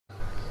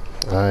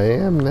I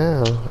am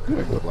now.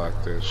 Nigga,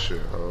 block that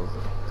shit, ho.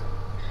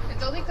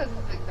 It's only because it's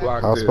exactly.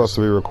 Block I was this. supposed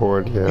to be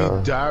recording, yeah.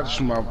 He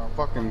dodged my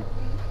fucking.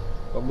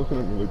 I'm looking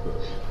at me like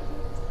that.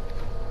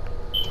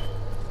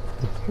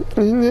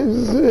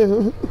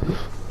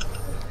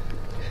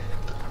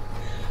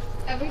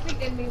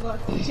 Everything in me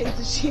wants to change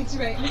the sheets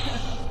right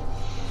now.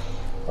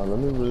 Let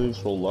me really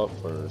scroll up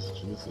first.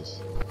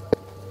 Jesus.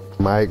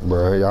 Mike,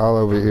 bro, y'all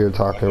over here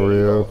talking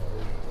real.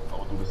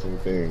 I'll do the same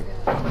thing.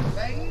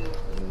 Right?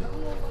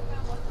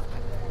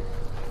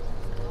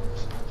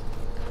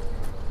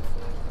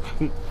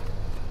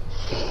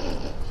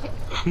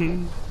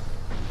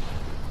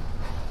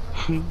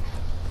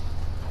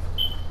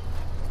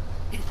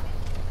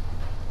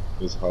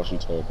 This is how she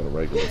talk in a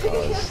regular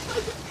guys.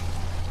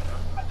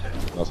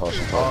 That's how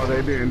she Oh, talk.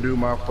 they didn't do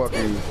my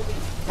fucking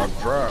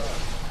drop.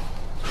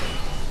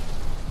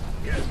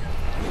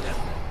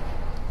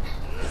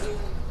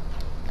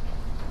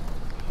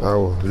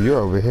 Oh, you're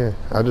over here.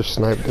 I just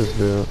sniped this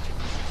dude.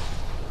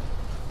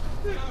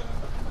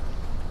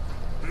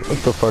 What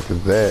the fuck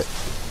is that?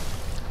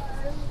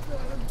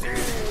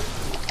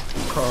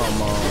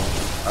 Come on.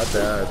 I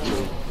died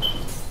too.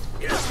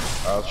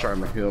 I was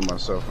trying to heal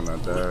myself and I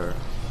died.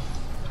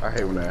 I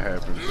hate when that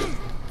happens.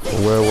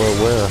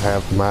 Well,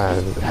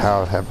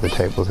 how have the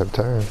tables have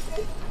turned?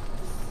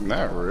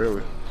 Not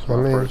really. It's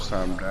my first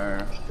time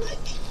dying.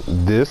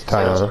 This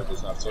time,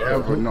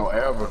 Ever, no,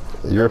 ever.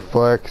 you're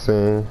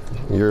flexing.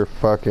 You're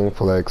fucking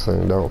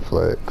flexing. Don't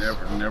flex.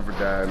 Never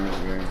died in this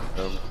game.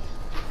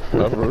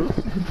 Ever. Never.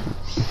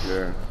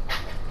 Yeah.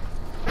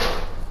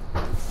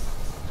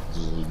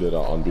 You did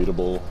an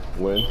unbeatable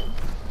win.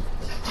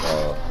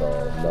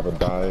 Never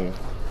dying.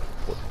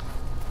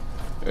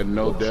 And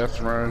no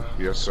death run?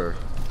 Yes, sir.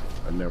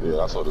 I never. Yeah,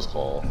 that's what it's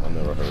called. I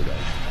never heard that.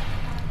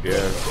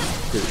 Yeah,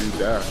 because you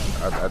die.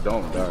 I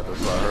don't die. That's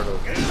what I heard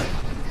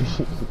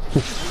of.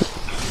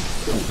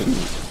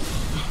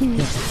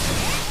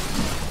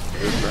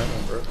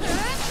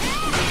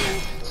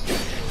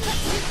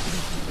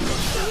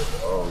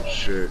 Oh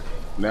shit.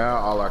 Now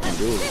all I can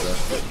do is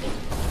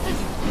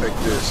take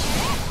this.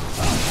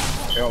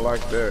 I don't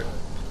like that.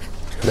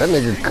 That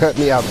nigga cut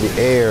me out the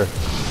air.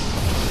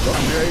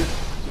 Don't you hate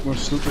when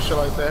stupid shit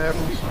like that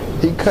happens?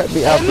 He cut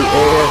me out the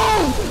air.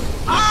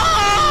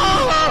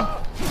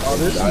 Oh,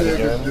 this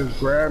nigga just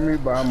grabbed me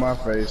by my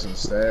face and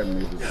stabbed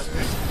me.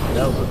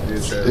 That was a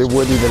bitch ass. It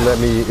wouldn't even let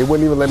me. It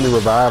wouldn't even let me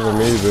revive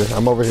him either.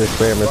 I'm over here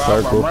spamming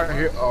circle. I'm right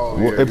here. Oh,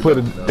 Well, yeah, it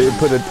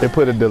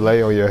put a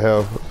delay on your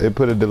health. It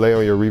put a delay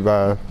on your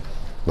revive,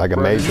 like a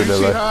bro, major did you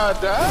delay. see how I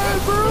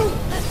died, bro?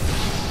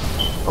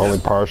 Only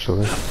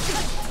partially.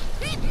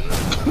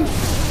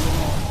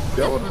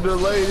 That would have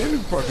delayed any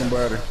fucking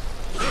body.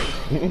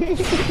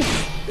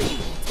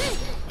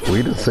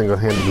 We just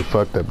single-handedly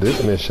fucked up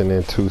this mission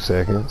in 2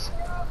 seconds.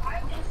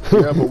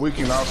 Yeah, but we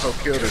can also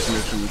kill this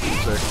mission in 2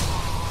 seconds.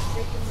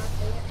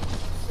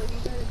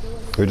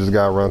 We just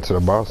gotta run to the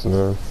boss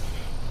now.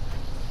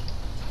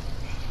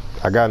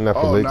 I got enough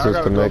Oh, now I elixirs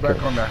gotta to go make back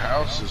it. on the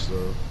houses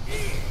though.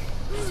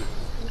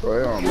 Well,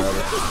 it don't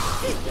matter.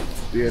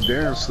 Yeah,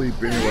 Darren's asleep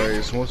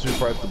anyways. Once we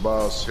fight the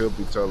boss, he'll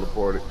be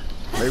teleported.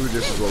 Maybe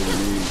this is what we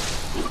need.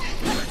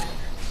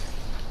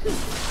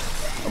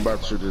 I'm about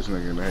to shoot this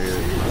nigga in the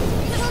head.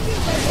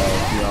 Oh,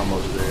 he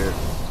almost dead.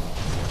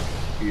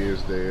 He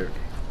is dead.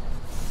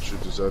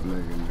 Shoot this other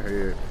nigga in the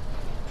head.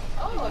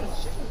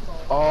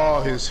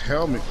 Oh, his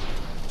helmet.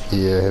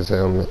 Yeah, his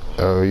helmet.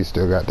 Oh, he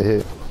still got the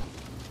hit.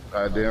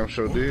 I damn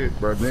sure did.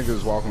 Bro,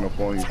 niggas walking up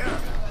on you.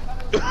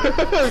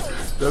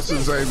 That's the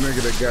same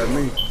nigga that got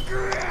me.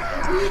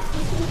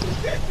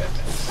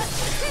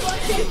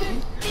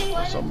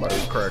 Somebody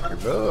crack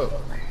it up.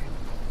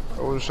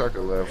 I wish I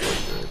could laugh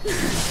like that.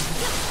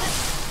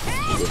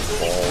 The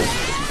fall,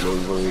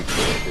 delivery,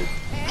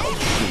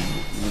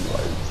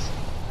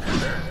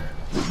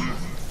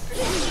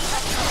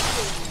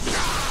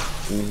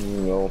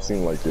 they don't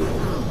seem like it.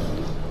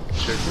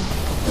 Chicken?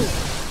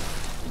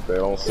 They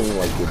don't seem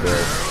like it, bro.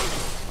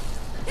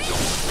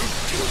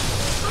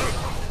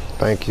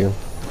 Thank you.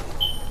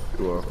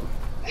 You're welcome.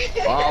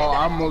 Oh,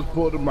 I almost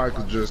pulled the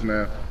Michael just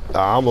now.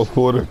 I almost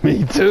pulled it,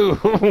 me too.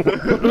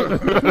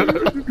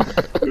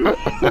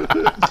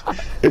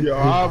 Yo,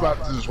 I'm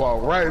about to just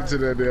walk right into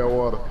that damn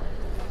water.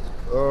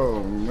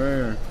 Oh,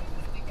 man.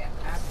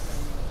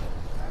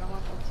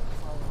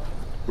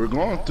 We're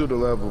going through the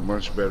level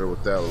much better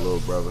without a little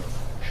brother.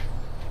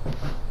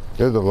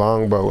 There's a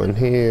longbow in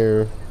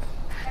here.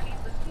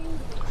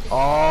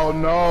 Oh,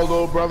 no,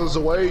 little brother's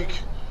awake.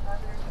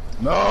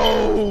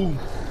 No!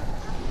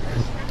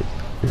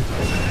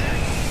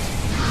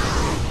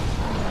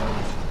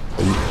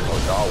 Oh,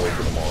 y'all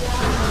waking them all.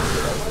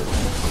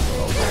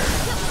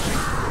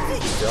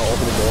 Y'all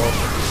open the door.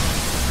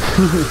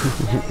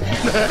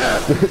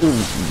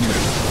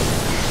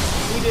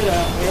 We did a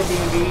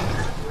Airbnb.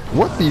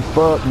 What the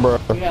fuck, bro?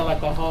 We had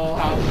like the whole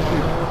house on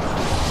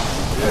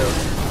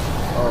Yeah.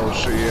 Oh,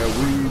 shit, yeah,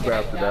 we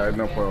about to die.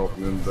 No point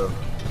opening the door.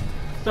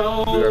 So,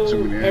 We got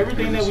too many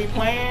everything that enemies. we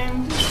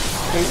planned,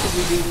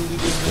 basically we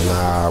did.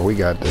 Nah, we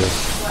got this.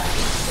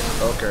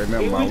 Okay,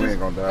 never mind. We ain't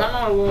gonna die.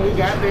 I know when we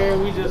got there,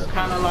 we just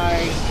kind of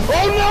like.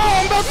 Oh no!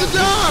 I'm about to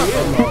die!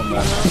 Oh no,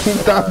 man.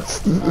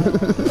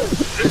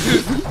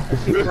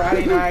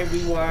 Friday night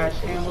we watched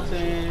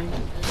Hamilton,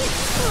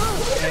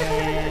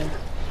 and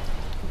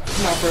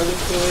my brother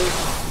cooked,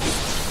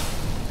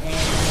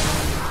 and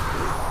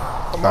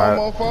Come on,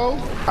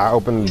 mofo. I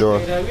opened the door.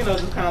 you know,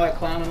 just kind of like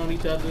clowning on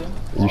each other.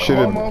 You should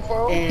have.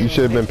 You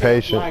should have been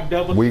patient.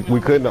 We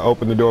couldn't have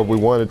opened the door if we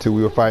wanted to.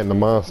 We were fighting the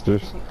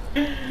monsters.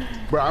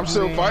 Bro, I'm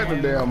still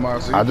fighting the damn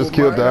monster. I just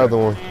killed the other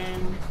one.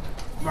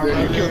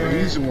 Yeah, you killed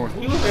the easy one.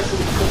 He was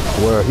actually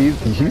Well, he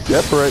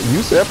separated.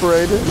 You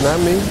separated, not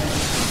me.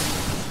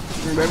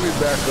 Let me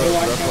back up.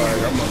 That's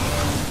like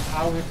I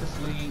went to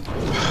sleep.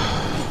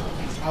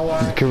 I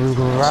watched. You can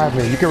revive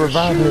me. You can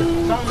revive me.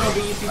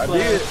 I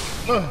did.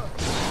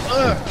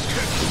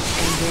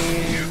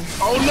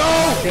 Oh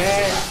no!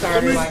 Dad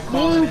started like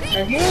calling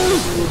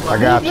I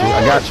got you.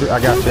 I got you. I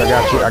got you. I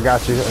got you. I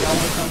got you.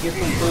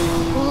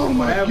 Oh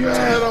my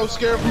god, I'm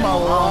scared for my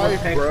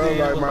life, bro.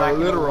 Like my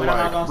literal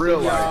life, real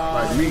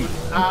life, like me.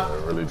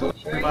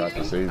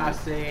 I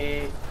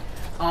said,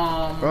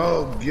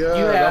 oh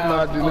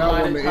god, I do not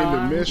want to end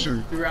the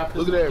mission.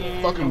 Look at that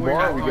fucking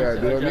bar we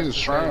got, dude. I need a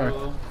shrine.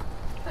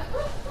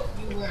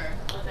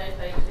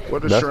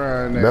 What the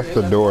shrine at? That's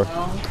the door.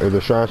 The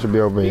shrine should be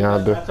over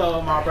yonder. I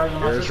told my brother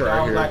and my sister,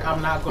 I was like,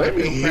 I'm not going Let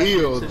to me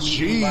heal,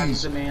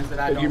 jeez.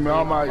 They give me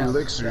all my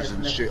elixirs elixirs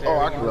and shit. Oh,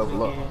 I can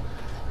level up.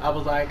 I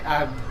was like,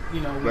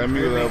 Let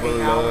me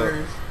level up.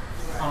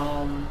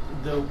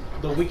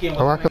 The weekend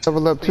was Oh, I can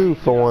level up too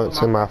for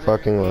once in my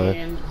fucking life.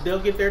 and they'll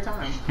get their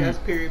time. That's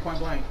period, point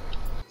blank.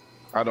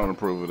 I don't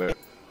approve of that.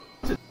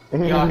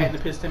 Y'all had to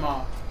piss him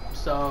off.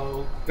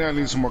 So I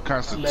need some more let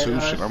constitution.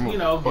 us, I'm a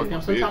get him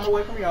fucking some time bitch.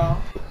 away from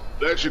y'all.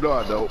 Let you know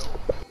I don't.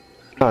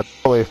 It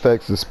only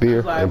affects the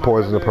spear and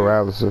poison and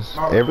paralysis.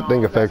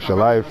 Everything affects your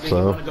life, He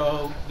so. want to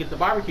go get the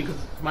barbecue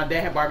because my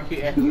dad had barbecue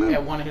at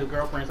one of his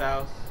girlfriend's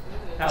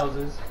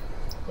houses.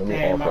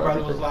 And my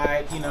brother was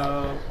like,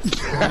 nah.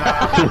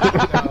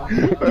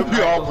 Let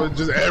me offer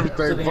just So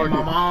everything. then Fuck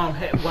my it. mom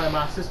had wanted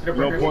my sister to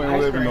bring No her point some in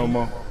ice living no cream.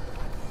 more.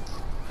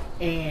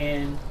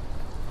 And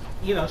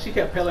she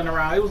kept peeling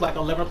around. It was like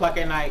 11 o'clock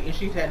at night, and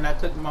she had not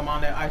took my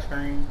mom that ice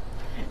cream.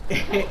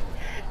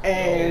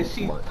 And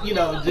she,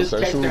 just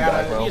texted her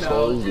out of,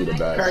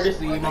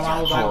 courtesy. My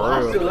mom was like,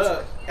 I'm still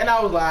up. And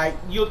I was like,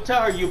 you'll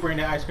tell her you bring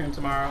that ice cream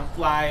tomorrow.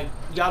 Like,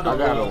 y'all I don't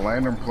got a know.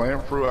 lantern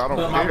plant fruit. I don't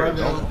But my care.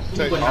 brother, Don't he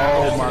take. would not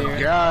Oh go my there.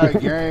 god,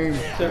 game.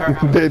 To her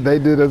house. They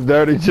did us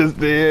dirty just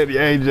then,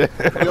 AJ.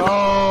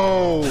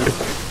 Yo.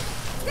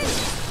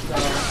 So,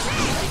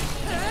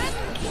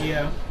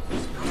 yeah.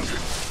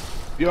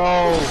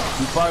 Yo,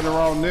 we fighting the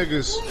wrong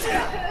niggas.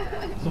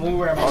 So when we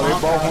were at my Oh, they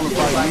mom's both house, wanna he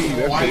was fight like, me.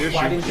 That's the why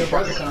issue. didn't your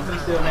brother come?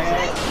 He's still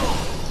mad.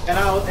 And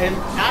I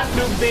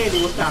knew then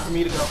it was time for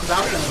me to go because I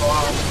was gonna go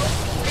out.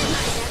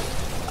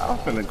 I'm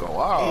finna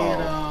go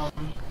out.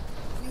 And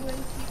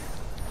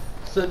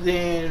so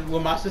then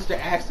when my sister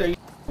asked her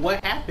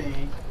what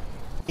happened,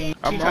 and she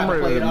I'm tried to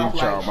ready play to it off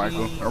meet like y'all, she,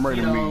 Michael. I'm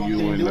ready to meet you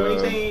didn't and do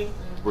anything.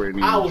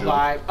 Brittany. I and was Jill.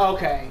 like,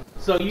 okay,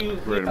 so you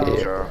Ready to know,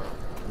 meet y'all.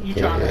 you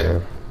trying Yeah,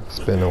 to it's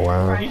been a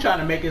while. you trying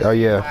to make it Oh,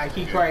 seem yeah. like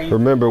he crazy.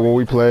 Remember when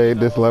we played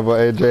this level,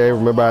 AJ?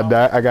 Remember I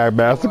died? I got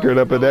massacred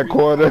up in that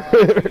corner.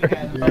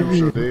 You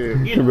sure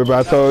did. Remember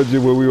I told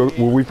you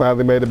when we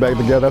finally made it back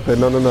together? I said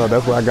no,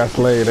 that's where I got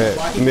slayed at.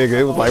 Nigga,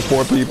 it was like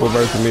 4 people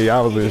versus me. I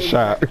was in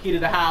shock. Key to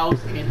the house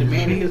and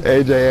demanding his.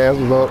 AJ ass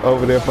was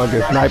over there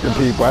fucking sniping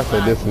people. I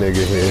said this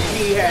nigga here.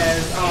 He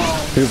has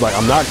He was like,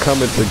 I'm not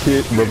coming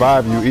to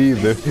revive you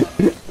either.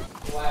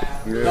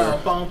 Yeah.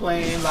 phone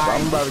playing like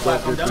I'm about to go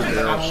like, I'm get done. this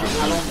Like, I arrow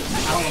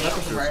don't want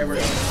nothing forever.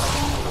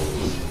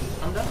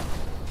 I'm done.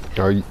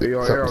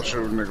 Yo, arrow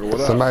shooter nigga, what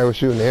up? Somebody was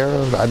shooting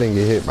arrows. I didn't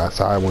get hit by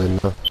side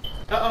window.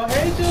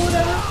 Hey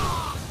Judah.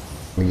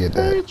 Let me get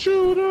Hey, that.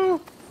 Judah.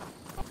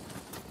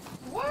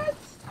 What?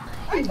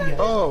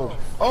 Oh,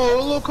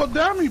 little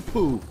Kodami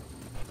poo.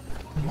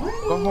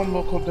 Go home,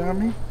 little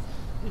Kodami.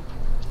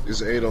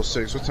 It's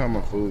 8:06. What time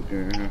my food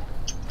getting here?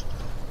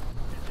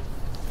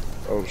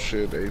 Oh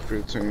shit,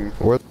 8:15.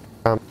 What?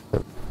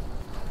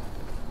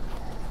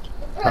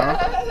 Huh?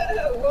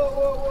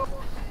 Whoa.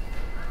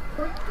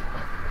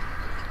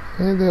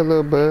 Hey there,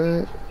 little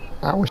bud.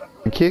 I wish I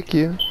could kick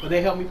you. But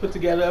they helped me put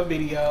together a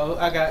video.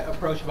 I got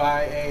approached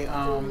by a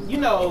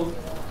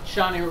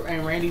Sean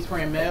and Randy's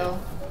friend Mel.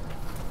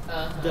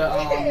 The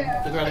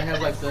girl that has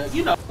like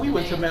we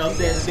went to Mel's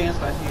dance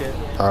class here.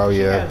 Oh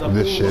She yeah, has a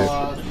this food shit.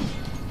 blog,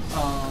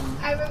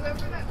 I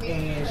remember that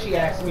meeting. and she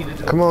asked me to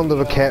do Come on,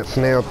 little cat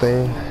snail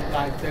thing.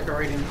 like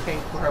decorating the cake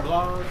for her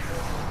blog.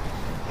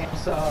 And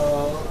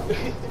so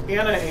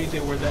Anna and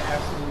AJ were the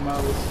absolute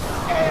most.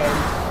 And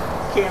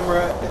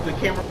the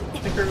camera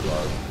sticker.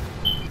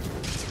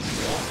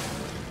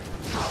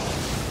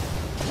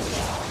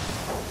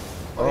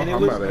 Oh, And it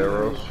I'm was out of good.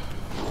 arrows.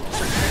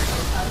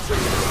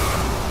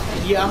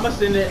 Yeah, I'm gonna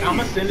send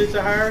it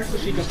to her so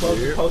she can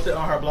post it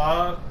on her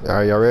blog.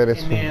 Alright, y'all ready?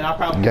 And then I'll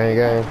probably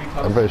Gang.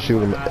 I'm gonna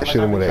shoot him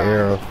with an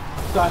arrow.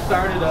 So I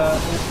started a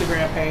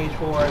Instagram page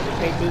for the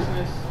cake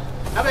business.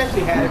 I've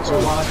actually had it for a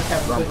while. I just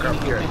haven't I'm put any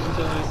copycat. attention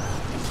to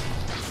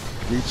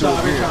it. Me too. So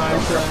I've been again. trying I'm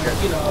to,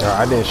 copycat. you know.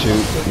 I didn't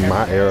shoot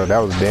my arrow. That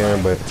was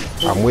Darren, but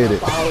I'm with it.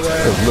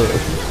 Cause look,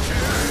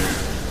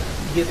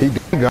 Get he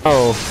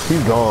gone.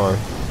 He's gone.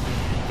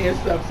 and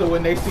stuff. So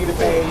when they see the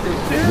page,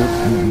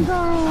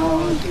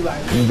 she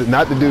like,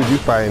 Not the dude you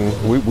fighting.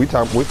 We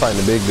fighting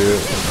the big dude,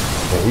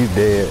 and he's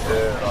dead.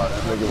 Yeah,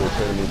 that nigga was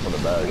hitting me from the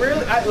back.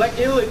 really? Like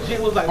it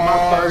legit was like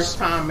my first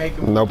time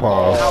making. No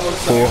pause. I was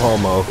Full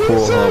homo.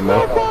 Full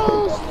homo.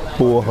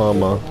 Full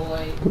homo.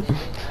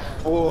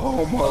 Full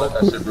homo. I let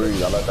that shit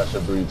breathe. I let that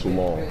shit breathe too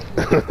long.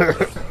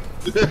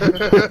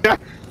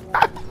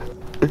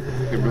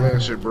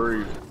 That shit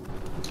breathe.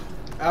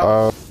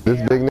 This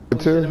big nigga I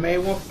too. made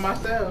one for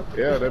myself.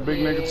 Yeah, that big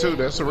nigga too.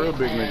 That's a real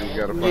big nigga you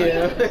gotta fight.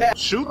 Yeah.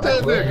 Shoot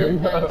that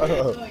nigga.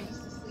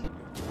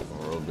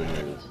 Real big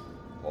niggas.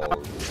 All of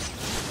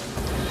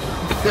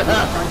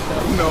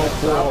No,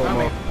 full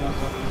homo.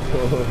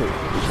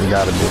 You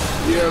gotta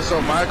be. Yeah,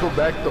 so Michael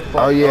back the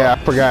fuck Oh yeah, up.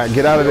 I forgot.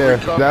 Get out of there.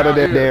 Get out of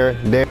there, Darren.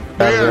 Darren. Get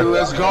out of Yeah, there.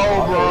 let's go,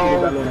 that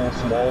bro. little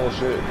small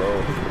shit,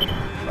 bro.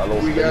 That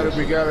little We gotta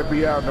space.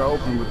 be out in the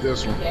open with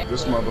this one.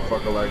 This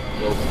motherfucker like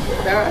open.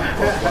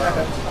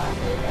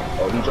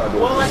 Oh, he tried to do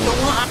Well, it. like the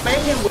one I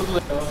made him was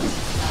little.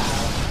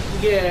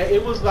 Yeah,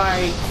 it was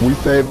like. We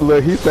say,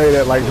 look, he say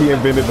that like he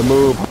invented the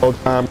move the whole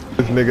time.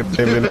 This nigga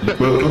invented the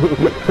move.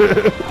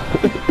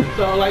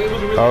 So like it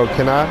was really. Oh,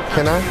 can I?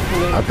 Can I?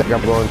 I think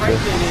I'm going to. He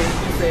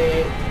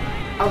said,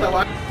 I was like,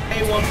 well, I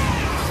made one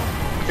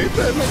Hit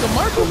that nigga for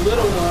Michael.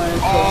 little one.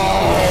 So,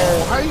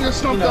 Oh, how you get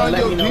stumped on let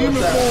your me know demon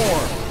what's up.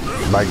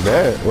 form? Like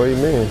that? What do you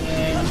mean?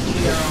 And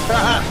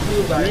he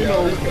was like, You yo,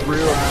 know, this is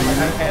real fine. Like, I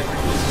demon. had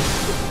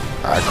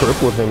to I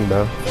crippled him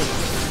though.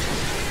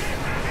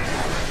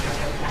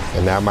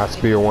 And now my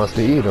spirit wants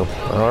to eat him.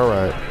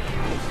 Alright.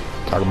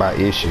 Talk about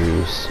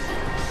issues.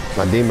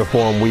 My demon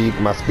form weak,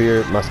 my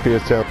spirit's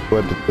telling me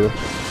what to do.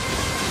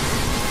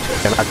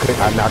 And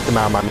I knocked him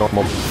out of my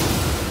normal.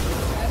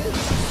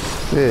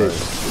 Sick.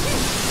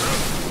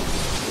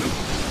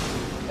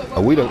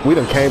 Oh, we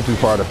done came too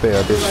far to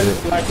fail this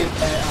shit. like it.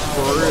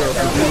 For real,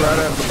 cause you right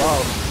at the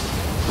boss.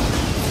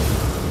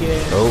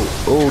 Yeah.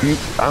 Oh,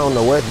 I don't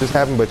know what just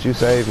happened, but you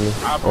saved me.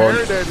 I Or,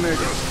 buried that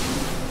nigga.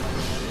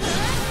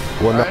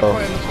 well, I ain't no.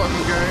 playing this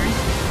fucking game.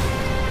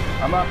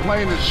 I'm not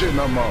playing this shit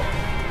no more.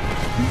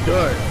 He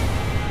done.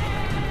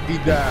 He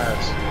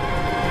dies.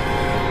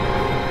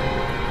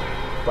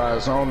 By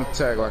his own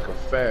attack like a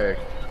fag.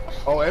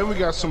 Oh, and we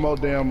got some more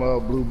damn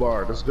blue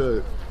bar. That's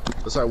good.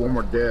 That's like one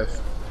more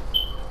death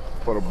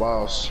for the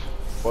boss.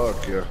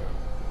 Fuck yeah.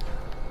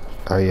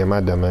 Oh yeah, my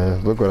dumb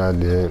ass. Look what I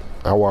did.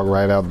 I walked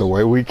right out the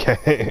way we came.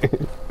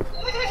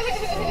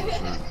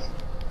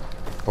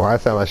 Well, I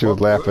sound like she was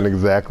laughing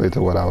exactly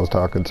to what I was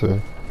talking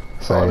to.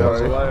 Saying,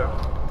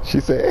 she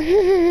said,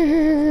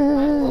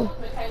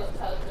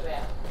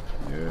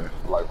 Yeah.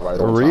 Like right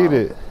on read time.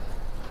 it.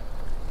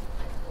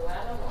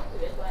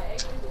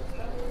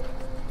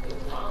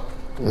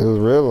 It was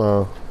real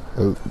long.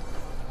 It was,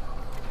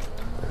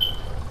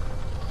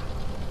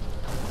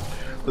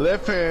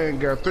 Left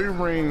hand got 3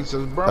 rings.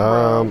 Says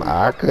brown.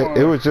 I could.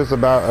 It was just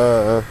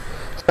about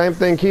same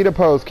thing. Keto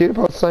post. Keto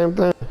post. Same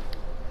thing.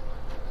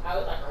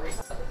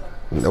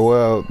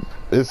 Well,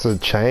 it's a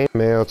chain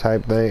mail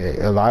type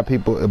thing. A lot of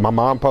people. My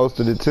mom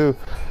posted it too.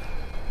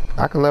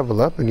 I can level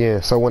up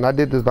again. So when I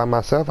did this by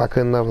myself, I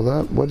couldn't level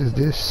up. What is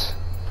this?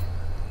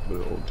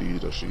 Little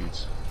deed of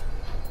sheets.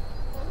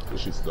 The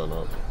sheets done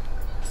up.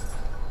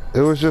 It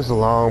was just a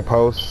long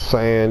post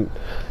saying,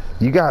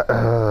 you got,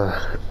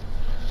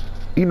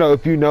 you know,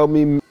 if you know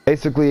me,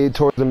 basically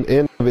towards the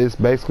end of it, it's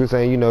basically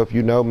saying, you know, if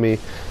you know me,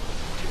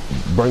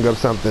 bring up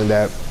something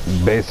that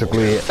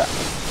basically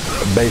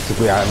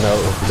I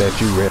know that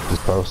you read this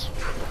post.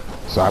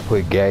 So I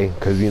put gay,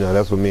 because, you know,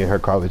 that's what me and her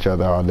call each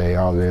other all day,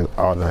 all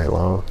night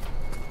long.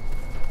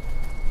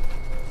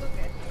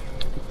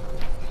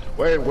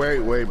 Wait,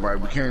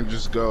 Mike. We can't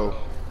just go.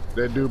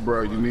 That dude,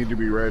 bro, you need to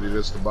be ready.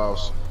 That's the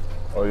boss.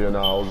 Oh yeah, no,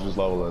 I was just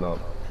leveling up.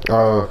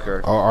 Oh,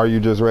 okay. Oh, are you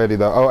just ready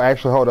though? Oh,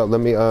 actually, hold up.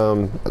 Let me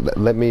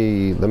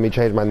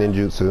change my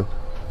ninjutsu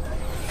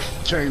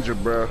Change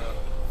it, bro.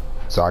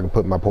 so I can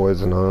put my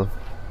poison on.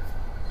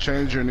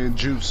 Change your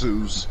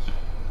ninjutsus.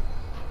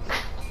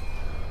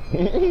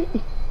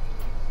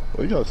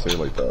 Well, you gotta say it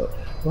like that.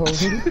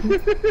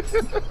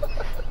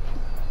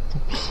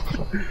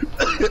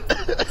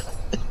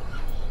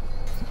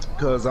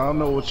 Cause I don't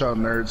know what y'all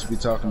nerds be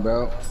talking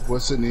about.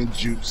 What's an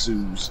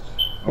ninjutsus?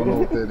 I don't know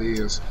what that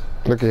is.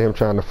 Look at him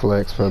trying to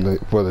flex for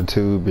the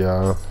tube,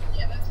 y'all.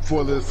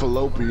 For the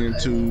fallopian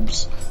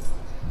tubes.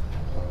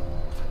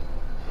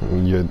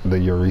 The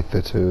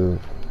urethra tube.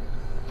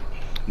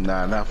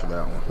 Nah, not for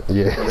that one.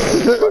 Yeah.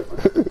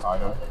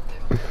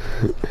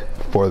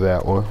 For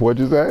that one. What'd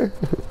you say?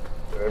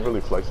 It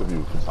really flex if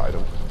you tied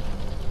him.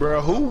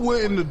 Bro, who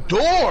went in the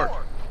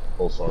door?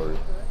 Oh, sorry.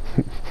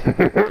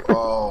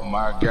 Oh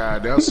my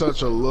god, that's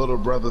such a little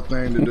brother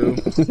thing to do.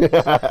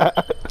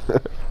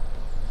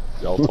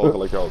 Y'all talking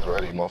like y'all was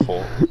ready, my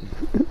fault.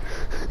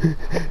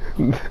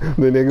 The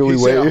nigga we He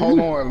said, waiting. hold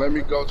on, let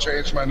me go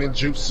change my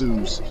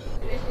ninjutsus.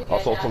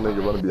 I saw some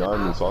nigga running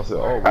behind me, so I said,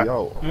 oh, we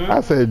out. I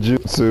said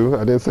jutsu.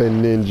 I didn't say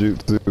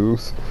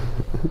ninjutsus.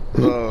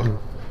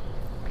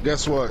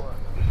 Guess what?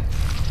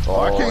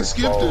 Oh, I can't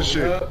skip this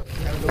shit.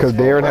 Cause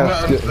Darren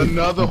has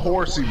Another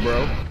horsey,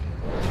 bro.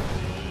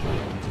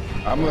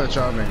 I'm gonna let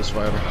y'all niggas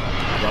fight him. I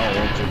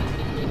don't want to.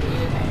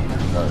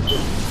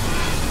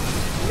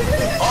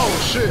 Oh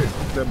shit!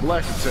 That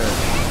black attack.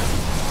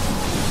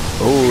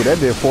 Ooh, that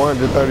did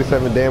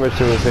 437 damage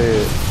to his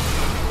head.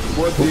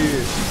 What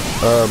did?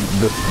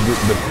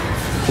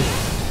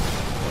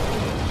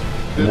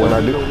 When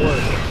I did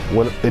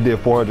when it did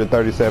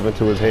 437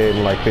 to his head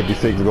and like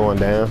 56 going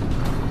down.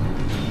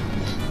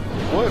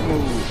 What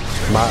move?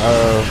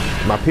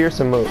 My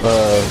piercing move,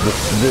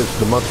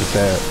 the monkey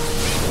stab.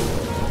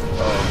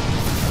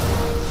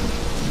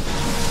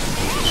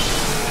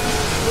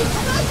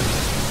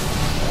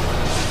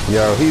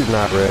 Yo, he's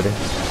not ready.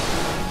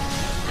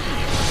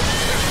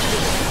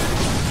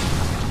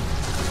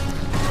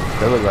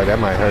 That looks like that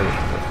might hurt.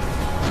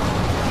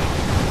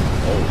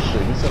 Oh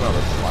shit, he sent out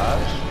a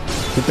slash?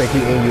 You think he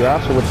in you out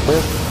with the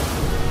whip?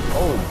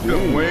 Oh, The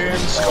dude. wind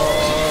scar.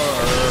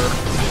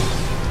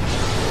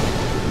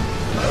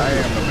 I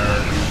am a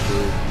nerd,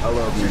 dude. I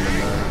love being a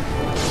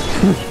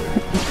nerd.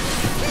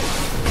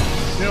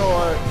 You know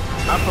what?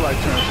 I feel like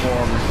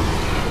transforming.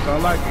 I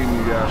like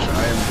Inuyasha.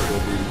 I am a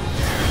little bit.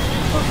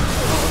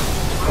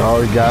 Oh,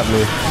 he got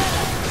me.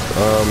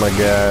 Oh my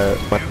god.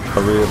 My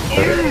rib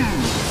hurt.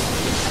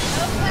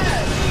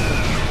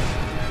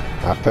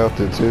 I felt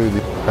it too. Did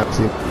you not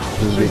see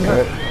this be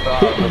cut?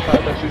 The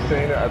fact that she's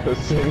saying it at the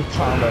same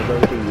time as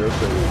everything you're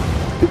saying.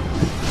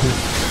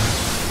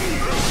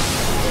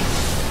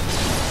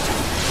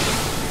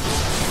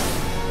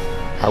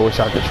 I wish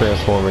I could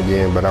transform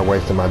again, but I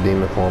wasted my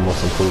demon form on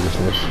some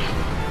foolishness.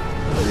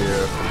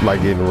 Yeah.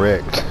 Like getting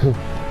wrecked.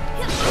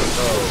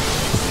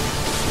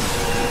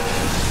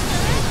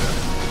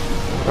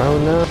 Oh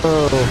no.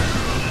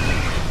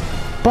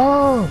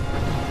 Bomb!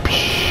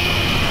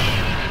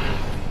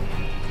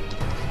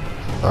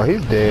 Oh,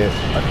 he's dead.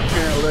 I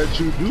can't let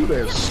you do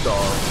that,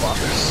 Star Fox.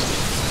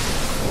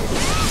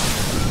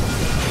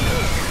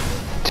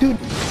 Too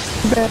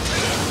bad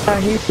I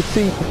hate to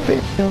see you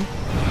fail.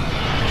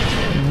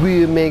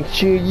 We'll make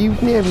sure you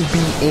never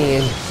be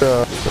in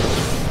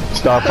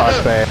Star Fox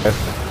fast.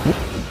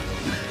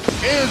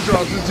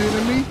 Andross'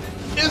 enemy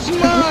is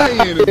my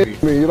enemy.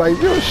 You're like,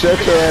 yo, shut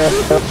your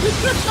ass up.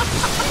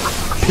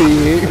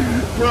 Pig.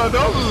 Bro,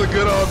 those was the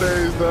good old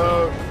days,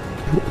 dog.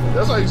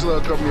 That's why I used to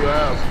love coming to your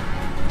house.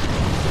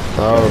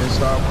 Oh.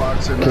 Star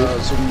Fox and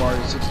Super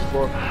Mario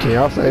 64. Can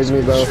y'all save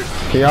me though?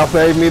 Can y'all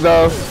save me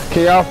though?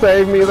 Can y'all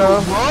save me though?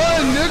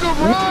 Run, nigga,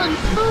 run!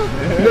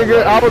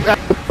 Nigga, I was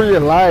after for your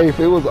life.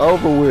 It was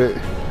over with.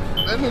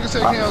 That nigga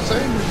said he don't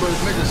save me, but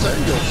nigga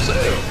save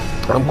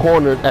yourself. I'm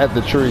cornered at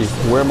the tree.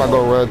 Where am I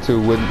gonna run to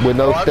with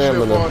no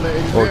stamina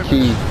or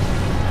key?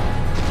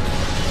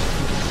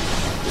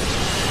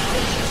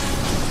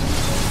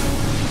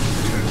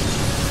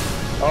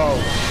 Oh,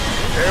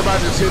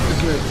 everybody just hit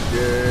this nigga.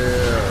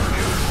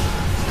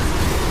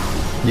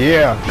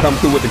 Yeah, come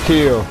through with the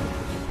kill.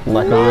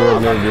 Like a real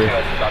nigga.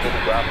 I did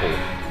the grapple.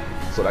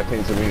 So that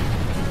came to me.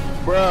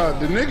 Yeah. Bruh,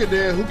 the nigga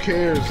dead, who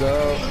cares,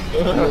 dog?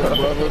 Little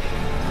brother.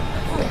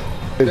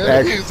 It's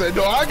That nigga said,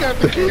 no, I got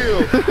the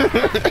kill.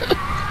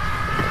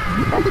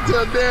 I'ma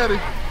tell daddy.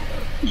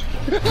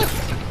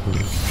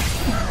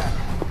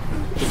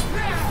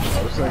 I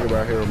was thinking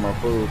about hearing my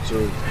food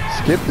too.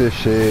 Skip this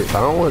shit.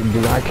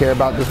 Do not care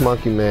about this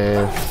monkey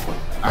man.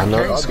 I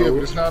can't skip it,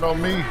 it's not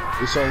on me.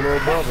 It's on little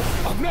brother.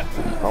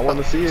 I want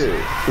to see it.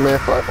 Man,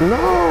 fuck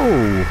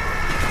no.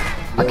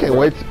 I can't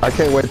wait. I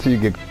can't wait till you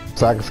get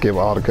so I can skip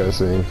all the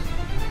cutscenes.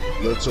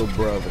 Little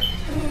brother.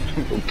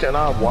 Can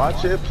I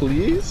watch it,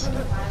 please?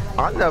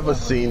 I've never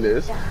seen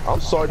this.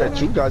 I'm sorry that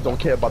you guys don't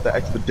care about the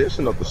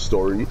expedition of the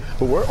story,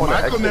 but we're on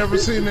Michael an never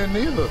seen it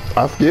neither.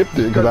 I skipped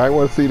it because I didn't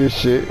want to see this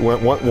shit.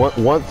 Once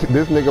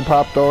this nigga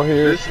popped on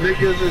here. This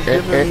nigga is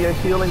giving me a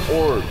healing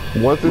orb.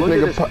 Once this Look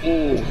nigga at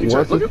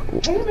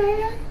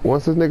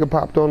once this nigga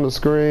popped on the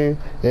screen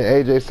and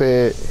AJ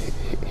said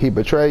he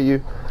betrayed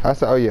you, I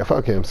said, oh yeah,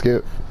 fuck him,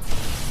 skip.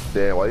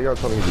 Damn, why you gotta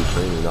tell me he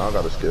betrayed me? Now I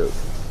gotta skip.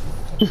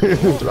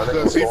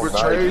 Because he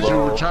betrayed you,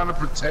 we're trying to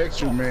protect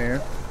you, man.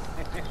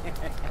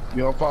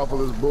 You don't fall for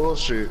this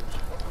bullshit.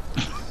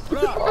 I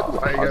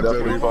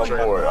definitely fell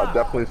for it. I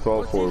definitely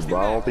fell for it, but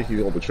I don't think he's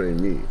gonna betray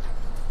me.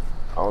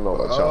 I don't know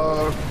about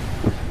y'all.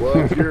 Well,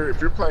 if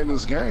you're playing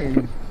this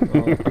game,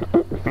 I'm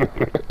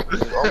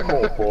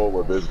going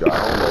forward with this guy.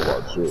 I don't know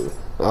about you.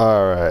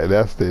 Alright,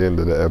 that's the end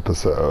of the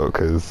episode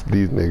because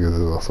these niggas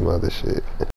is on some other shit.